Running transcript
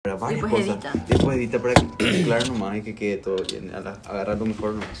para varias Después cosas. edita. Después edita para mezclar nomás y que quede todo bien. Agarrar lo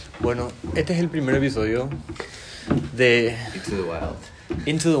mejor nomás. Bueno, este es el primer episodio de Into the Wild.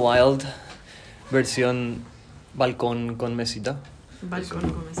 Into the Wild, versión balcón con mesita. Balcón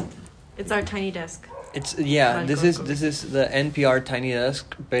con mesita. It's our tiny desk. It's yeah, this is the NPR Tiny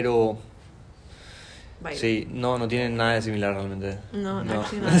Desk, pero Bye. sí, no tiene nada de similar realmente. No,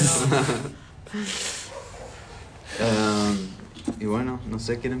 actually not at all. Y bueno, no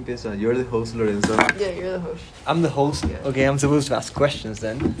sé quién empieza. You're the host, Lorenzo. Yeah, you're the host. I'm the host. Yeah. Okay, I'm supposed to ask questions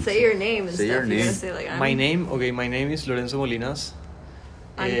then. Say your name and Say stuff. your You name. gotta say like My name is Lorenzo Molinas.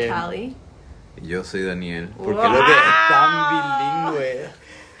 I'm Callie. Yo soy Daniel. Porque Wow. lo que es tan bilingüe.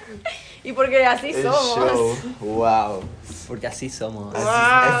 Y porque así El somos. show. Wow. Porque así somos. Wow.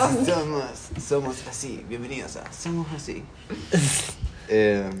 Así somos así. Bienvenidos a Somos Así.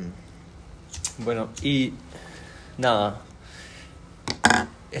 Bueno, y nada.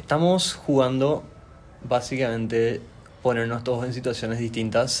 Estamos jugando básicamente ponernos todos en situaciones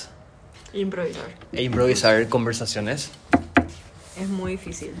distintas Improvisar. e improvisar conversaciones. Es muy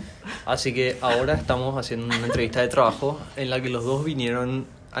difícil. Así que ahora estamos haciendo una entrevista de trabajo en la que los dos vinieron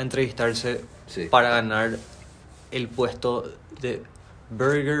a entrevistarse Sí. para ganar el puesto de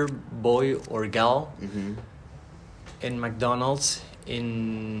Burger Boy or Gal Ujú. en McDonald's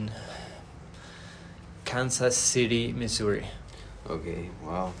en Kansas City, Missouri. Okay,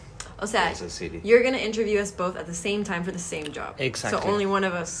 wow. O sea, Kansas City. you're gonna interview us both at the same time for the same job. Exactly. So only one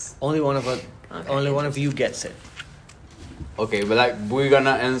of us. Only one of Okay, only one of you gets it. Okay, but like we're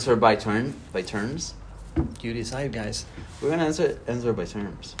gonna answer by turns. You decide, guys. We're gonna answer by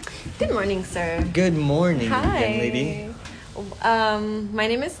terms. Good morning, sir. Good morning, Hi. young lady. My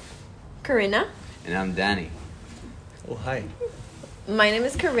name is Corinna. And I'm Danny. Oh, hi. My name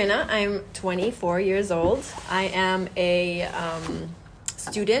is Corinna. I'm 24 years old. I am a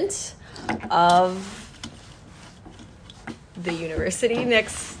student of the university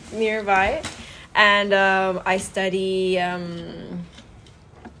nearby, and I study.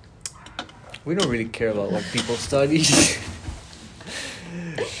 We don't really care about what people study.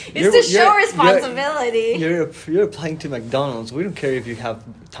 It's to show responsibility. You're applying to McDonald's. We don't care if you have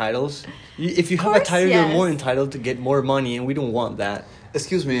titles. If you have a course, title, you're yes. more entitled to get more money, and we don't want that.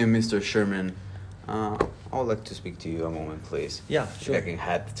 Excuse me, Mr. Sherman. I would like to speak to you a moment, please. Yeah, sure. If I can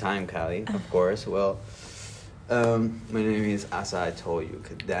have the time, Callie, of course. Well, my name is, as I told you,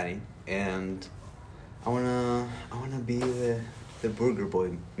 Danny, and I wanna be the burger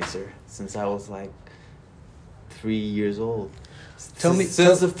boy, mister, since I was like 3 years old. Since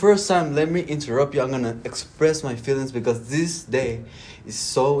the first time, let me interrupt you. I'm gonna express my feelings because this day is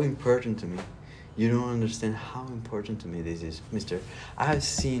so important to me. You don't understand how important to me this is, mister. I've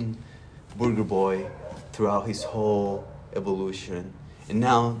seen Burger Boy throughout his whole evolution. And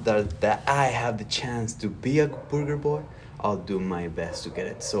now that I have the chance to be a Burger Boy, I'll do my best to get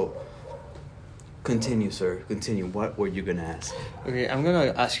it. So, continue, sir. Continue. What were you gonna ask? Okay, I'm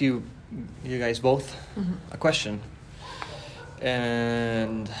gonna ask you guys both, a question,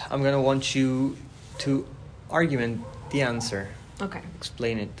 and I'm gonna want you to argument the answer, Okay.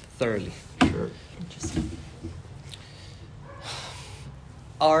 explain it thoroughly. Sure. Interesting.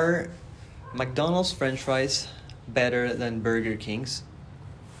 Are McDonald's French fries better than Burger King's?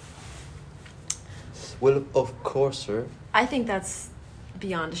 Well, of course, sir. I think that's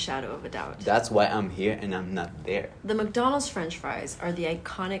beyond a shadow of a doubt. That's why I'm here and I'm not there. The McDonald's French fries are the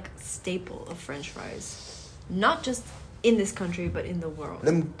iconic staple of French fries, not just in this country but in the world.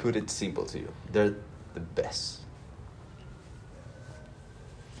 Let me put it simple to you. They're the best.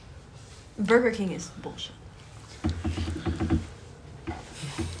 Burger King is bullshit.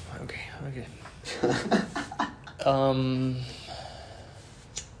 Okay.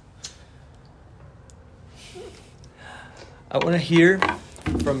 I want to hear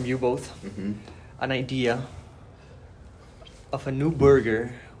from you both Mm-hmm. an idea of a new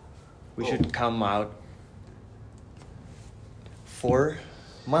burger we should come out for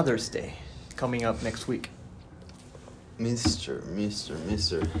Mother's Day coming up next week. Mister.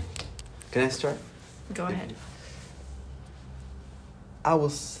 Can I start? Go ahead. I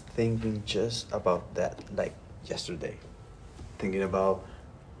was thinking just about that, like yesterday. Thinking about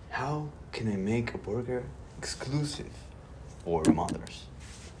how can I make a burger exclusive for mothers.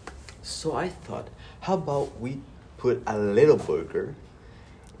 So I thought, how about we put a little burger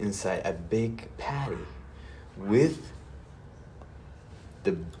inside a big patty with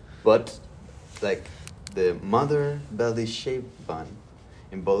the butt, like the mother belly shaped bun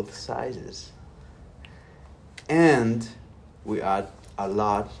in both sizes. And we add a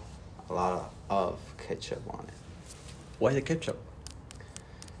lot of ketchup on it. Why the ketchup?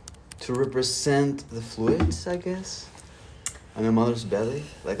 to represent the fluids, I guess, on a mother's belly,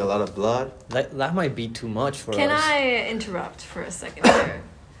 like a lot of blood. That might be too much for Can us. I interrupt for a second here?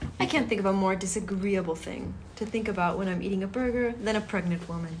 I can't think of a more disagreeable thing to think about when I'm eating a burger than a pregnant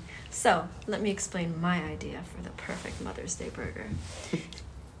woman. So, let me explain my idea for the perfect Mother's Day burger.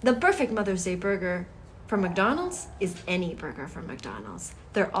 The perfect Mother's Day burger from McDonald's is any burger from McDonald's.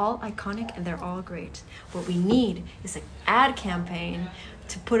 They're all iconic and they're all great. What we need is an ad campaign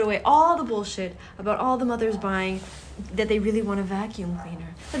to put away all the bullshit about all the mothers buying that they really want a vacuum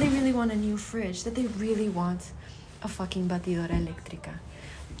cleaner, that they really want a new fridge, that they really want a fucking batidora eléctrica.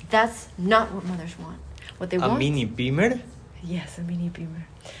 That's not what mothers want. What they want... A mini Beamer? Yes, a mini Beamer.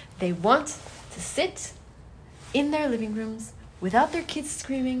 They want to sit in their living rooms without their kids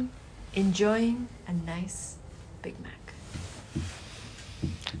screaming, enjoying a nice Big Mac.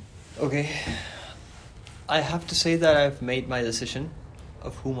 Okay. I have to say that I've made my decision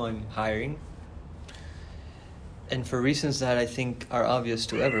of whom I'm hiring. And for reasons that I think are obvious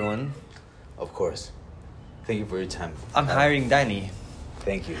to everyone, Of course. Thank you for your time. I'm hiring Danny.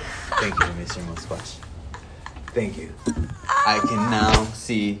 Thank you. Thank you, Mr. Mosquash. Thank you. I can now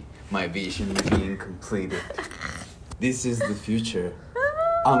see my vision being completed. This is the future.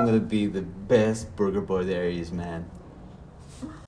 I'm gonna be the best burger boy there is, man.